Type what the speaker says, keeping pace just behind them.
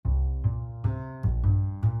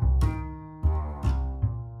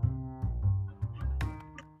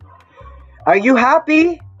Are you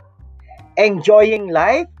happy? Enjoying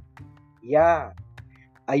life? Yeah.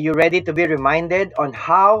 Are you ready to be reminded on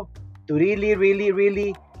how to really, really,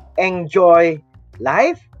 really enjoy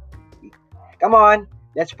life? Come on,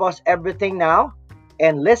 let's pause everything now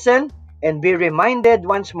and listen and be reminded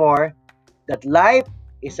once more that life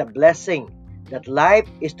is a blessing, that life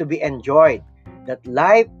is to be enjoyed, that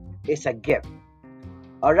life is a gift.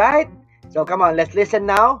 All right? So come on, let's listen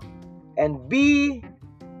now and be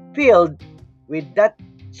filled with that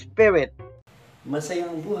spirit.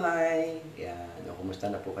 Masayang buhay! Yan. O, kumusta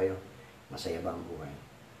na po kayo? Masaya ba ang buhay?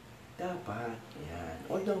 Dapat. Yan.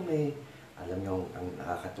 Although may, alam nyo, ang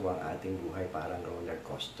nakakatuwang ating buhay parang roller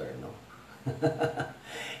coaster, no?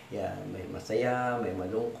 Yan. May masaya, may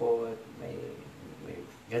malungkot, may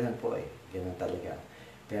ganun po eh. Ganun talaga.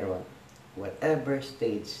 Pero whatever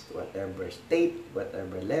stage, whatever state,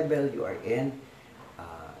 whatever level you are in,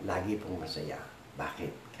 lagi pong masaya.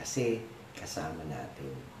 Bakit? Kasi kasama natin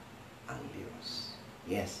ang Diyos.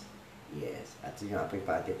 Yes. Yes. At yun nga po yung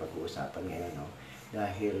pati pag-uusapan ngayon, no?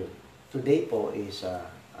 Dahil today po is, ano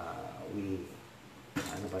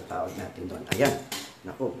ba tawag natin doon? Ayan.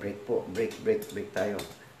 Naku, break po. Break tayo.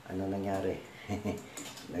 Ano nangyari?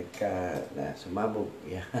 Sumabog.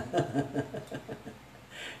 Yeah.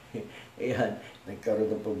 Ayan.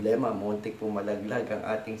 Nagkaroon ng problema. Muntik po malaglag ang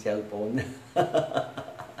ating cellphone.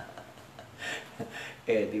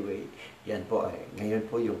 Anyway, yan po ay. Ngayon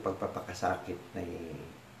po yung pagpapakasakit ni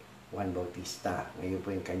Juan Bautista. Ngayon po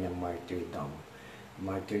yung kanyang martyrdom.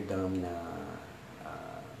 Martyrdom na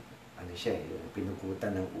ano siya, yung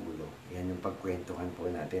pinugutan ng ulo. Yan yung pagkwentuhan po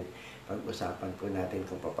natin. Pag-usapan po natin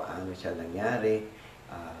kung paano siya nangyari.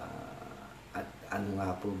 At ano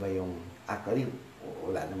nga po ba yung, actually,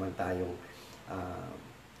 wala naman tayong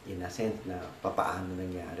in a sense na paano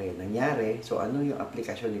nangyari. So ano yung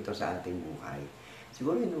aplikasyon nito sa ating buhay?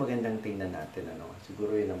 Siguro yun ang magandang tingnan natin, ano?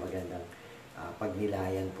 Siguro yun ang magandang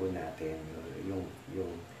pagnilayan po natin, yung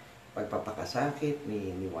pagpapakasakit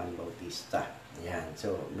ni Juan Bautista. Yan.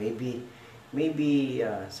 So maybe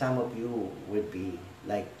some of you would be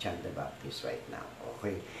like John the Baptist right now.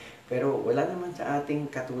 Okay. Pero wala naman sa ating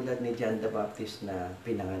katulad ni John the Baptist na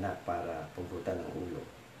pinanganak para pugutan ng ulo.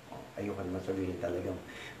 Ayoko naman sabihin talagang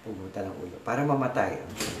pugutan ng ulo. Para mamatay.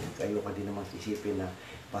 Ayoko din naman isipin na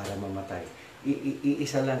para mamatay.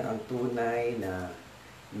 Iisa lang ang tunay na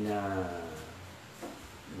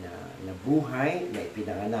buhay na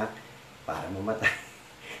ipinanganak para mamatay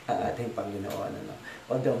ang ating Panginoon. Ano?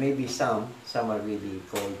 Although maybe some are really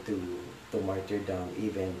called to martyrdom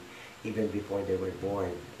even before they were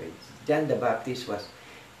born. John the Baptist was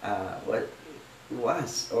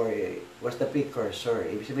the precursor.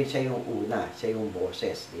 Ibig sabihin siya yung una, siya yung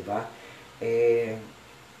boses, di ba?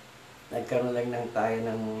 Nagkaroon lang tayo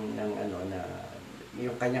ng ano na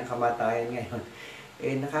yung kanyang kamatayan ngayon.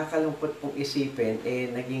 Nakakalungkot pong isipin,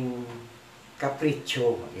 naging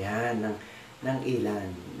kapritsyo yan ng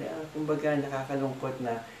ilan. Kumbaga nakakalungkot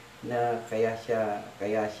na kaya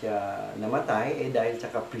siya namatay dahil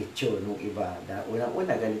sa kapritsyo ng iba.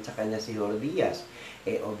 Unang-una galit sa kanya si Herodias.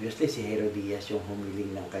 Obviously si Herodias yung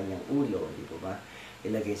humiling ng kanyang ulo, di ba?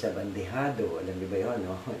 Ilagay sa bandehado. Alam niyo ba yun,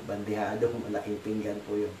 no? Bandehado, malaking pinggan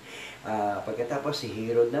po yun. Pagkatapos si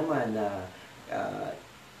Herod naman na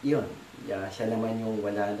yun, siya naman yung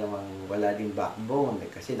wala ding backbone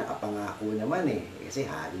kasi nakapangako naman kasi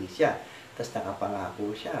hari siya. Tapos nakapangako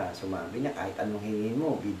siya, sumabi niya kahit anong hingin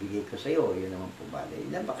mo, bibigay ko sa iyo. Yun naman po bali.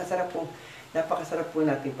 Napakasarap po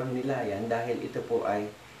natin pagnilayan dahil ito po ay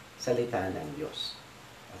salita ng Diyos.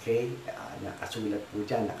 Okay? Nakasulat po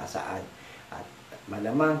diyan, nakasaad. At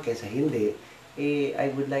malamang kaysa hindi, I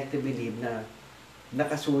would like to believe na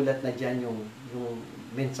nakasulat na diyan yung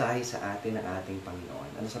mensahe sa atin ng ating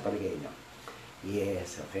Panginoon. Ano sa palagay niyo?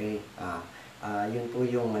 Yes, okay. Yun po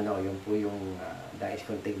yung nais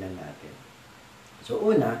kong tignan natin. So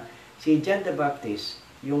una, si John the Baptist,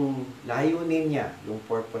 yung layunin niya, yung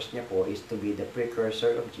purpose niya po is to be the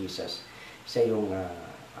precursor of Jesus. Siya yung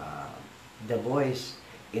the voice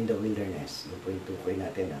in the wilderness. Yun po yung tukoy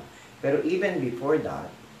natin. Pero even before that,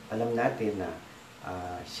 alam natin na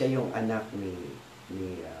siya yung anak ni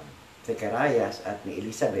Zecharias at ni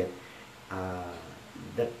Elizabeth,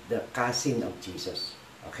 the cousin of Jesus.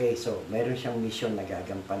 Okay, so meron siyang mission na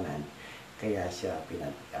gagampanan, kaya siya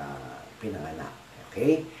pinanganak.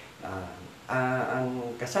 Okay?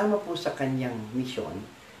 Ang kasama po sa kanyang mission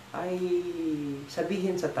ay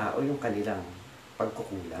sabihin sa tao yung kanilang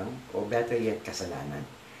pagkukulang o better yet, kasalanan.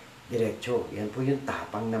 Diretso. Yan po yung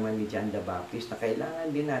tapang naman ni John the Baptist na kailangan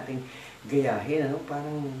din nating gayahin.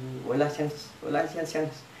 Parang wala siyang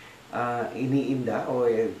iniinda o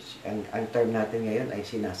ang term natin ngayon ay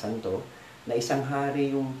sinasanto. na isang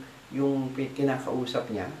hari yung kinakausap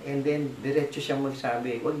niya, and then diretso siyang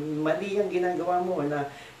magsabi, wag, mali ang ginagawa mo na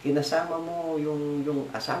kinasama mo yung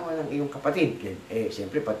asawa ng iyong kapatid. Eh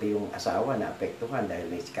siyempre pati yung asawa na apektuhan dahil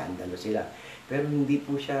may skandalo sila. Pero hindi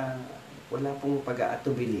po siya, wala pong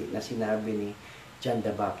pag-aatubili na sinabi ni John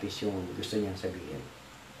the Baptist yung gusto niyang sabihin.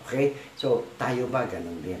 Okay? So, tayo ba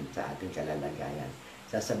ganun din sa ating kalalagayan?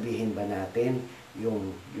 Sasabihin ba natin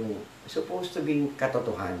yung supposed to be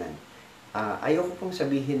katotohanan? Ayoko pong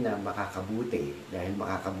sabihin na makakabuti, dahil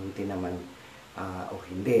makakabuti naman o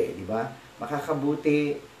hindi, di ba?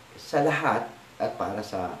 Makakabuti sa lahat at para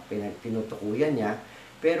sa tinutukuyan niya,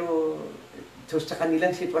 pero so, sa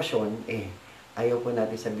kanilang sitwasyon, ayaw po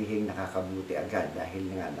natin sabihin nakakabuti agad dahil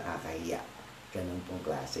nga nakakahiya. Ganun pong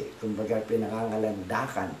klase. Kumbaga,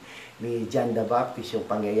 pinangangalandakan ni John the Baptist yung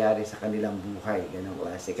pangyayari sa kanilang buhay. Ganun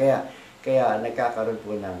klase. Kaya nagkakaroon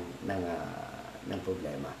po ng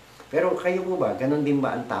problema. Pero kayo po ba, ganun din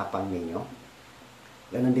ba ang tapang ninyo?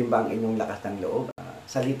 Ganun din ba ang inyong lakas ng loob?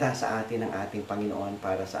 Salita sa atin ng ating Panginoon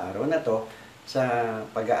para sa araw na to, sa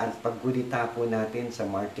paggulita po natin sa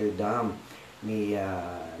martyrdom ni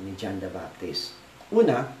John the Baptist.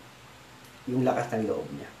 Una, yung lakas ng loob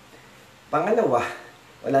niya. Pangalawa,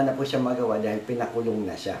 wala na po siya magawa dahil pinakulong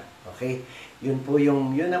na siya. Okay? Yun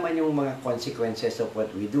naman yung mga consequences of what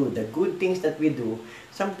we do. The good things that we do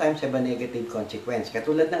sometimes have a negative consequence.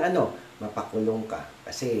 Katulad ng mapakulong ka.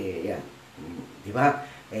 Kasi, yan, di ba?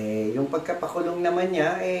 Yung pagkapakulong naman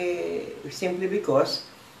niya, simply because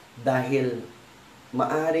dahil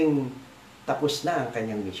maaring tapos na ang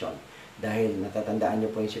kanyang mission. Dahil natatandaan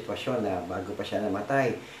niyo po yung sitwasyon na bago pa siya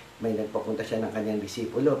namatay, may nagpapunta siya ng kanyang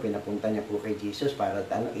disipulo, pinapunta niya po kay Jesus para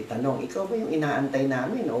itanong, ikaw ba yung inaantay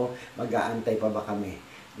namin o mag-aantay pa ba kami?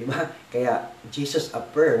 Di ba? Kaya Jesus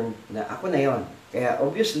affirmed na ako na yon. Kaya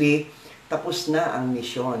obviously, tapos na ang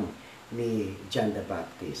misyon ni John the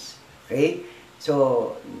Baptist. Okay?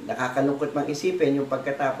 So, nakakalungkot mang isipin yung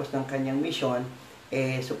pagkatapos ng kanyang misyon,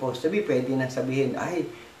 supposed to be, pwede nang sabihin,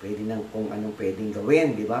 pwede nang kung anong pwedeng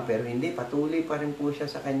gawin, di ba? Pero hindi, patuloy pa rin po siya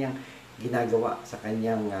sa kanyang ginagawa, sa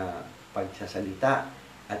kanyang pagsasalita.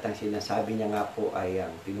 At ang sinasabi niya nga po ay,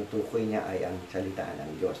 ang tinutukoy niya ay ang salitaan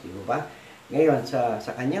ng Diyos, di ba? Ngayon,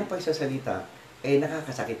 sa kanyang pagsasalita,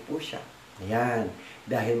 nakakasakit po siya. Ayan,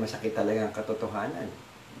 dahil masakit talaga ang katotohanan.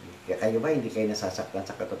 Kayo ba, hindi kayo nasasaktan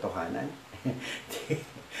sa katotohanan?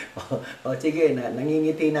 Sige,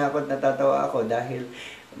 nangingiti na ako at natatawa ako dahil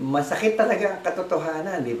masakit talaga ang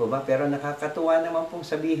katotohanan, di ba? Pero nakakatuwa naman pong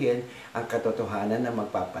sabihin ang katotohanan na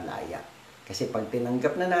magpapalaya. Kasi pag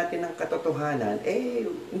tinanggap na natin ang katotohanan,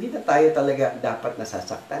 hindi na tayo talaga dapat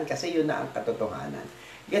nasasaktan kasi yun na ang katotohanan.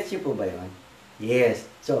 Gets niyo po ba yun? Yes.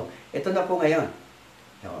 So, ito na po ngayon.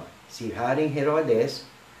 Si Haring Herodes,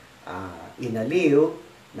 inaliw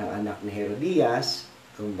ng anak ni Herodias,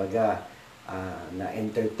 kumbaga,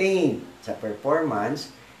 na-entertain sa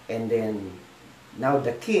performance, and then, now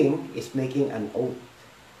the king is making an oath,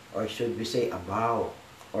 or should we say a vow,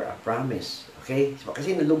 or a promise. Okay? So,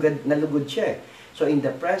 kasi nalugod siya. So, in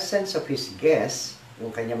the presence of his guests,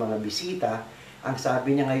 yung kanya mga bisita, ang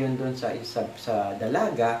sabi niya ngayon doon sa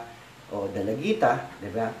dalaga, o dalagita,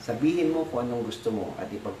 diba? Sabihin mo kung anong gusto mo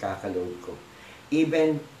at ipagkakaloob ko.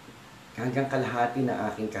 Even hanggang kalahati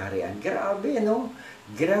na aking kaharian. Grabe, no?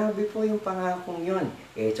 Grabe po yung pangakong yun.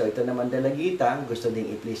 So ito naman dalagita, gusto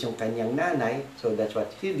ding i-please yung kanyang nanay. So that's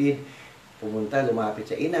what she did. Pumunta,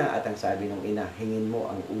 lumapit sa ina at ang sabi ng ina, hingin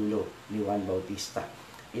mo ang ulo ni Juan Bautista.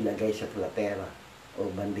 Ilagay sa platera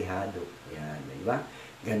o bandihado. Yan, di ba?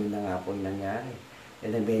 Ganun na nga po yung nangyari.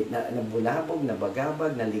 Nabulabog,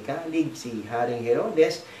 nabagabag, nalikalig si Haring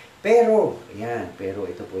Herodes. Pero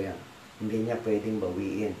ito po yan. Hindi niya pwedeng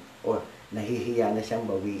bawiin o nahihiya na siyang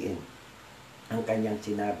bawiin ang kanyang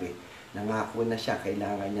sinabi. Nangako na siya,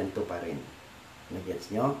 kailangan niyang tuparin. Nagets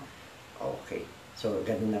nyo? Okay. So,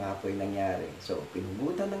 ganun na nga po yung nangyari. So,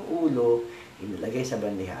 pinugutan ng ulo, inilagay sa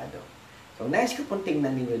bandihado. So, nais ko pong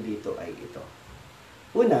tingnan ninyo dito ay ito.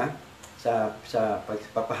 Una, sa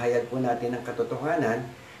pagpapahayag po natin ng katotohanan,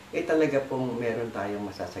 talaga pong meron tayong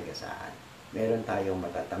masasagasaan. Meron tayong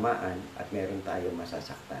matatamaan at meron tayong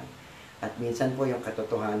masasaktan. At minsan po yung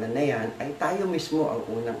katotohanan na yan ay tayo mismo ang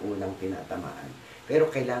unang-unang tinatamaan. Pero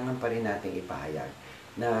kailangan pa rin nating ipahayag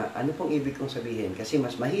na ano pong ibig kong sabihin. Kasi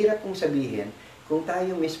mas mahirap pong sabihin kung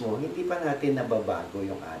tayo mismo hindi pa natin nababago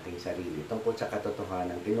yung ating sarili. Tungkol sa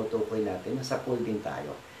katotohanan, tinutukoy natin, nasapul din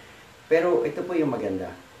tayo. Pero ito po yung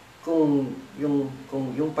maganda. Kung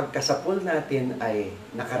yung pagkasapul natin ay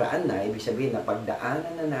nakaraan na, ibig sabihin na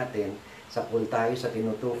pagdaanan na natin, sapul tayo sa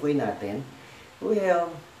tinutukoy natin,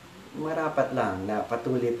 well, marapat lang na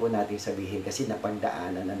patuloy po natin sabihin kasi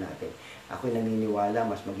napagdaanan na natin. Ako'y naniniwala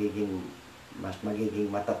mas magiging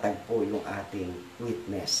matatag po yung ating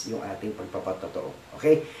witness, yung ating pagpapatotoo.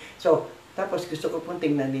 Okay? So, tapos gusto ko pong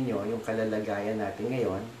tingnan ninyo yung kalalagayan natin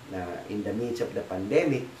ngayon na in the midst of the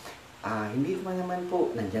pandemic, hindi naman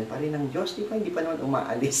po, nandyan pa rin ang Diyos, di ba? Hindi pa naman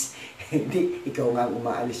umaalis. Hindi, ikaw nga ang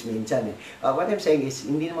umaalis minsan eh. What I'm saying is,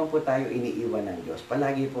 hindi naman po tayo iniiwan ng Diyos.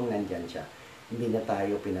 Palagi pong nandyan siya. Hindi na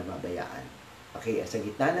tayo pinababayaan. Okay, sa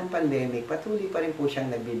gitna ng pandemic, patuloy pa rin po siyang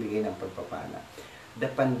nagbibigay ng pagpapala. The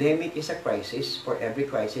pandemic is a crisis. For every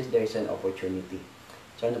crisis, there is an opportunity.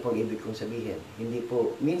 So, ano pong ibig kong sabihin? Hindi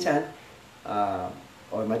po, minsan,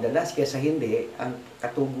 or madalas kaysa hindi, ang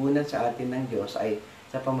katugunan sa atin ng Diyos ay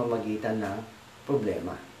sa pamamagitan ng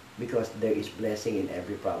problema. Because there is blessing in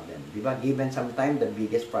every problem. Diba? Given some time, the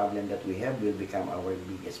biggest problem that we have will become our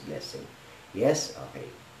biggest blessing. Yes? Okay.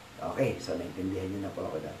 Okay, so naintindihan nyo na po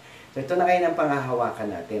ako doon. So ito na kayo ng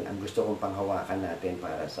panghahawakan natin. Ang gusto kong panghawakan natin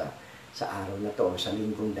para sa araw na to o sa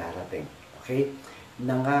linggong darating. Okay?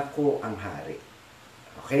 Nangako ang hari.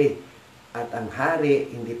 Okay? At ang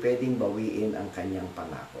hari, hindi pwedeng bawiin ang kanyang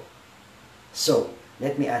pangako. So,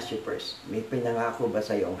 let me ask you first, may pinangako ba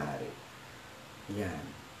sa iyo ang hari? Yan.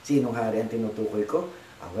 Sinong hari ang tinutukoy ko?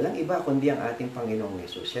 Walang iba kundi ang ating Panginoong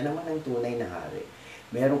Yesus. Siya naman ang tunay na hari.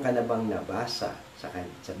 Meron ka na bang nabasa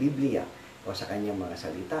sa Biblia o sa kanyang mga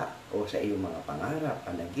salita o sa iyong mga pangarap,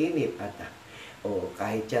 panaginip at o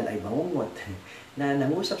kahit yan ay bangungot na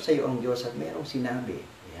nangusap sa iyo ang Diyos at merong sinabi?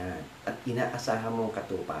 Yan. At inaasahan mo ang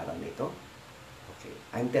katuparan nito? Okay.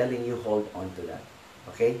 I'm telling you, hold on to that.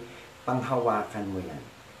 Okay? Panghawakan mo yan.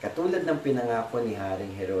 Katulad ng pinangako ni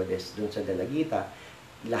Haring Herodes dun sa Dalagita,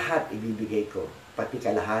 lahat ibibigay ko, pati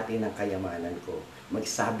kalahati ng kayamanan ko.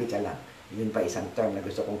 Magsabi ka lang. Yun pa isang term na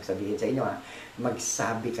gusto kong sabihin sa inyo, ha?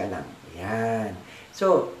 Magsabi ka lang. Yan.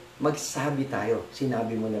 So, magsabi tayo.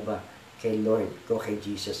 Sinabi mo na ba kay Lord, kay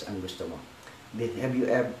Jesus ang gusto mo? Have you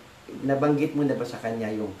ever, nabanggit mo na ba sa Kanya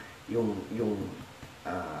anong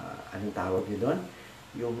tawag nyo doon?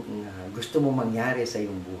 Yung gusto mo mangyari sa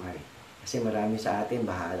iyong buhay. Kasi marami sa atin,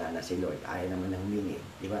 bahala na si Lord. Ayaw naman na humingi.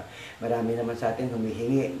 Di ba? Marami naman sa atin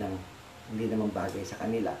humihingi ng hindi naman bagay sa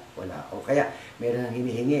kanila. Wala. O kaya, meron nang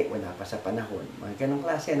hinihingi, wala pa sa panahon. Mga ganong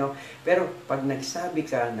klase, no? Pero pag nagsabi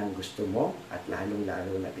ka ng gusto mo, at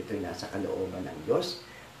lalong-lalo na ito'y nasa kalooban ng Diyos,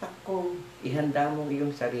 takong ihanda mo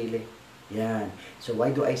iyong sarili. Yan. So,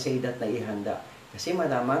 why do I say that na ihanda? Kasi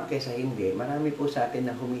malamang kaysa hindi, marami po sa atin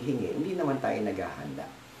na humihingi, hindi naman tayo naghahanda.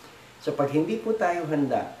 So, pag hindi po tayo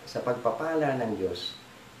handa sa pagpapala ng Diyos,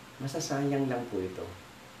 masasayang lang po ito.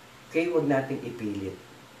 Kaya huwag nating ipilit.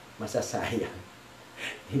 Masasayang.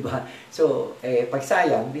 Diba? So, pag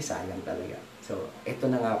sayang, di sayang talaga. So, ito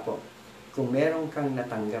na nga po. Kung meron kang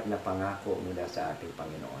natanggap na pangako mula sa ating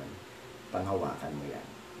Panginoon, panghawakan mo yan.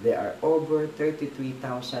 There are over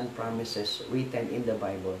 33,000 promises written in the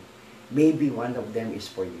Bible. Maybe one of them is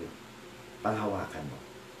for you. Panghawakan mo.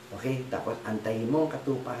 Okay? Tapos, antayin mo ang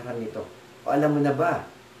katuparan nito. O alam mo na ba?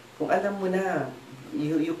 Kung alam mo na,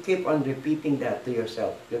 you keep on repeating that to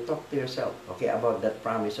yourself. You talk to yourself, okay, about that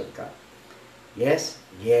promise of God. Yes?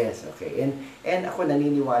 Yes, okay. And ako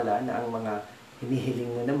naniniwala na ang mga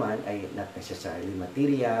hinihiling mo naman ay not necessarily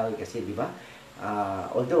material, kasi di ba?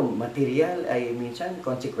 Although material ay minsan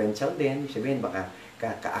consequential din, sabihin baka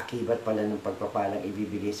kaakibat pala ng pagpapalang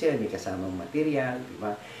ibibigay sa'yo, may kasamang material, di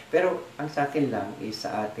ba? Pero ang sa akin lang is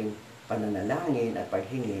sa ating pananalangin at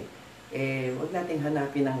paghingi, huwag nating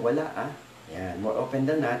hanapin ng wala, Yan. More often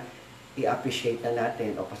than not, i-appreciate na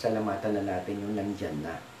natin o pasalamatan na natin yung nandyan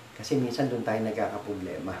na. Kasi minsan doon tayo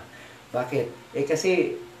nagkakaproblema. Bakit?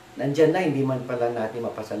 Kasi nandyan na, hindi man pala natin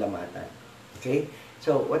mapasalamatan. Okay?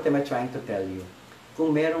 So, what am I trying to tell you?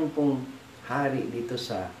 Kung merong pong hari dito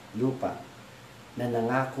sa lupa na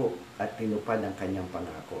nangako at tinupad ang kanyang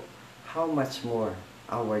pangako, how much more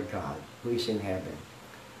our God who is in heaven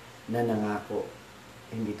na nangako,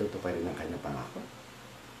 hindi tutuparin ang kanyang pangako?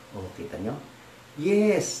 O, kita nyo?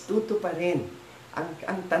 Yes, tutuparin.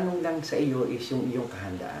 Ang tanong lang sa iyo is yung iyong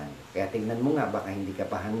kahandaan. Kaya tingnan mo nga, baka hindi ka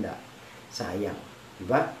pa handa. Sayang.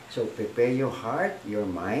 Diba? So, prepare your heart, your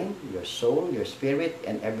mind, your soul, your spirit,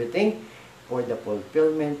 and everything for the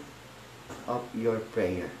fulfillment of your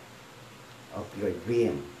prayer, of your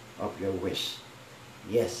dream, of your wish.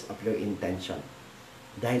 Yes, of your intention.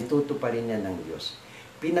 Dahil tutuparin niya ng Diyos.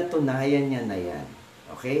 Pinatunayan niya na yan.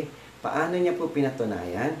 Okay? Paano niya po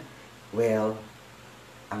pinatunayan? Well,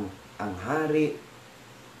 ang hari,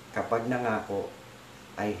 kapag nangako,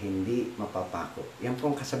 ay hindi mapapako. Yan po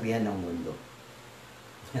ang kasabihan ng mundo.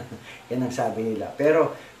 Yan ang sabi nila.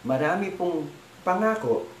 Pero marami pong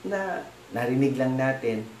pangako na narinig lang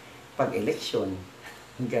natin, pag-eleksyon.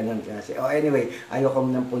 Ganon kasi. Oh, anyway, ayoko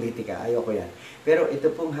ng politika, ayoko yan. Pero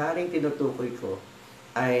ito pong haring tinutukoy ko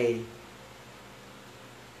ay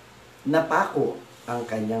napako ang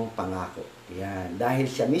kanyang pangako. Yan. Dahil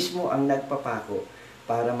siya mismo ang nagpapako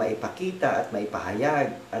para maipakita at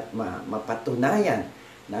maipahayag at mapatunayan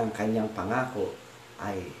na ang kanyang pangako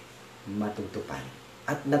ay matutupad.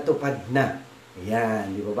 At natupad na.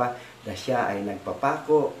 Yan, di ba ba? Na siya ay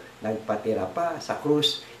nagpapako, nagpatira pa sa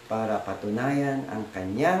krus para patunayan ang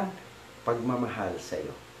kanyang pagmamahal sa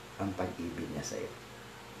iyo, ang pag-ibig niya sa iyo.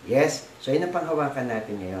 Yes? So, yun ang panghawakan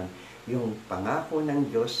natin ngayon. Yung pangako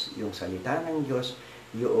ng Diyos, yung salita ng Diyos,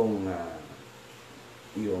 yung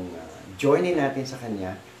journey natin sa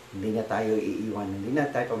Kanya, hindi na tayo iiwan, hindi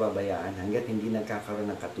na tayo pababayaan hanggat hindi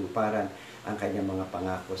nagkakaroon ng katuparan ang Kanyang mga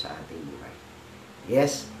pangako sa ating buhay.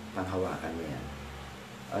 Yes? Panghawakan mo yan.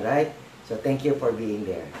 Alright? So, thank you for being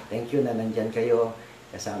there. Thank you na nandyan kayo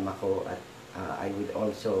kasama ko, at I would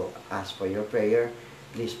also ask for your prayer.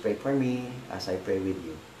 Please pray for me as I pray with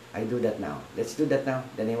you. I do that now. Let's do that now.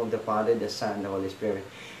 In the name of the Father, the Son, the Holy Spirit.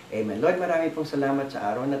 Amen. Lord, marami pong salamat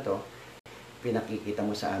sa araw na to. Pinakikita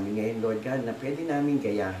mo sa amin ngayon, Lord God, na pwede namin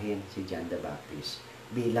gayahin si John the Baptist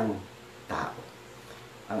bilang tao.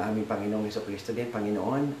 Ang aming Panginoong Jesucristo din,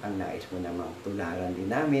 Panginoon, ang nais mo namang tularan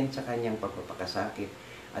din namin sa kanyang pagpapakasakit,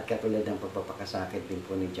 at katulad ng pagpapakasakit din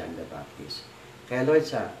po ni John the Baptist. Kaya Lord,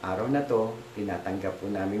 sa araw na to, tinatanggap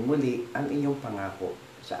po namin muli ang iyong pangako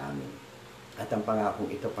sa amin. At ang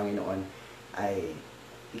pangakong ito, Panginoon, ay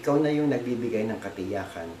ikaw na yung nagbibigay ng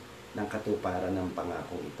katiyakan ng katuparan ng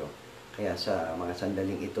pangakong ito. Kaya sa mga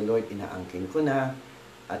sandaling ito, Lord, inaangkin ko na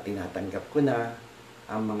at tinatanggap ko na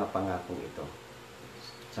ang mga pangakong ito.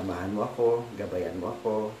 Samahan mo ako, gabayan mo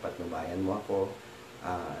ako, patnubayan mo ako,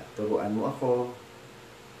 turuan mo ako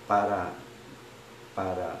para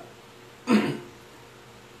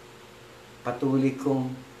patuloy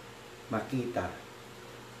kong makita,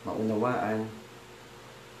 maunawaan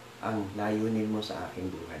ang layunin mo sa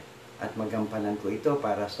aking buhay. At magampanan ko ito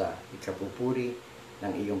para sa ikapupuri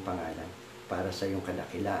ng iyong pangalan, para sa iyong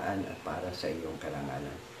kadakilaan at para sa iyong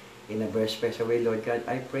karangalan. In a very special way, Lord God,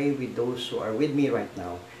 I pray with those who are with me right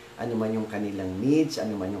now, ano man yung kanilang needs,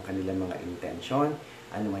 ano man yung kanilang mga intention,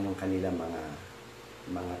 ano man yung kanilang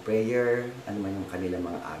mga prayer, ano man yung kanilang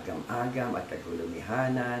mga agam-agam at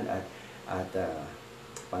kagulumihanan at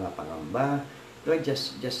pangamba. Lord,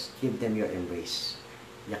 just give them your embrace.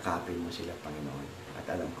 Yakapin mo sila, Panginoon. At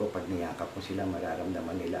alam ko, pag niyakap mo sila,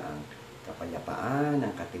 mararamdaman nila ang kapayapaan,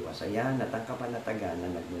 ang katiwasayan, at ang kapanatagan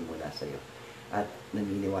na nagmumula sa iyo. At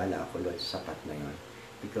naniniwala ako, Lord, sapat na yun.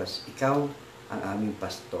 Because ikaw ang aming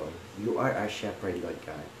pastor. You are our shepherd, Lord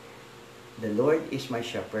God. The Lord is my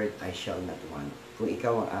shepherd, I shall not want. Kung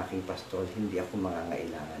ikaw ang aking pastor, hindi ako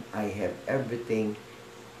mangangailangan. I have everything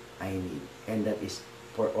I need. And that is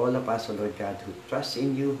for all of us, O Lord God, who trusts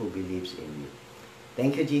in you, who believes in you.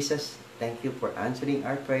 Thank you, Jesus. Thank you for answering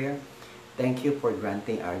our prayer. Thank you for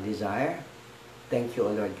granting our desire. Thank you,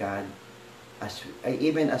 O Lord God,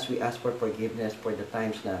 even as we ask for forgiveness for the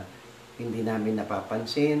times na hindi namin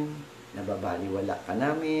napapansin, nababaliwala ka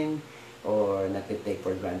namin, or natitake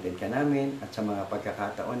for granted ka namin, at sa mga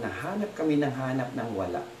pagkakataon na hanap kami ng hanap ng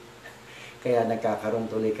wala. Kaya nagkakaroon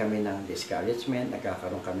tuloy kami ng discouragement,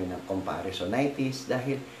 nagkakaroon kami ng comparisonitis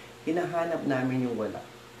dahil hinahanap namin yung wala.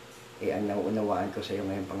 Ang nauunawaan ko sa iyo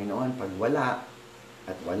ngayon, Panginoon, pag wala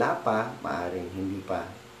at wala pa, maaring hindi pa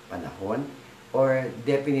panahon, or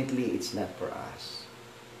definitely it's not for us.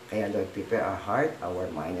 Kaya Lord, prepare our heart, our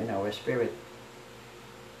mind, and our spirit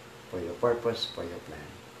for your purpose, for your plan.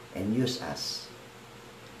 And use us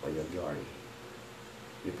for your glory.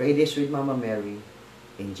 We pray this with Mama Mary,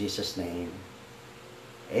 in Jesus' name.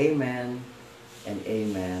 Amen, and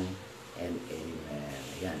amen, and amen.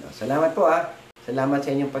 Ayan. Salamat po Salamat sa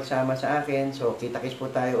inyong pagsama sa akin. So, kita-kits po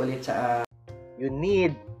tayo ulit sa... You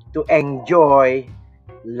need to enjoy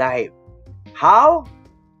life. How?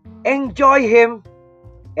 Enjoy Him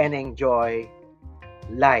and enjoy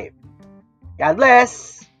life. God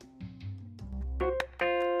bless!